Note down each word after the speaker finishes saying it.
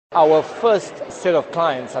Our first set of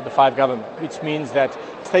clients are the 5 government, which means that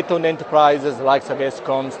state-owned enterprises, the likes of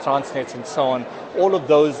Escoms, Transnets and so on, all of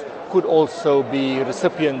those could also be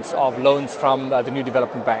recipients of loans from the New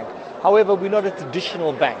Development Bank. However, we're not a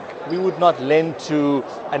traditional bank. We would not lend to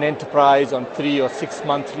an enterprise on 3 or 6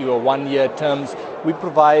 monthly or 1-year terms. We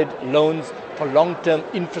provide loans for long-term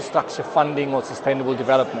infrastructure funding or sustainable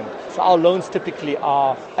development. So our loans typically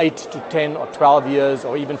are 8 to 10 or 12 years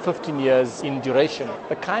or even 15 years in duration.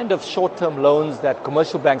 The kind of short-term loans that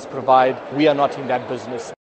commercial banks provide, we are not in that business.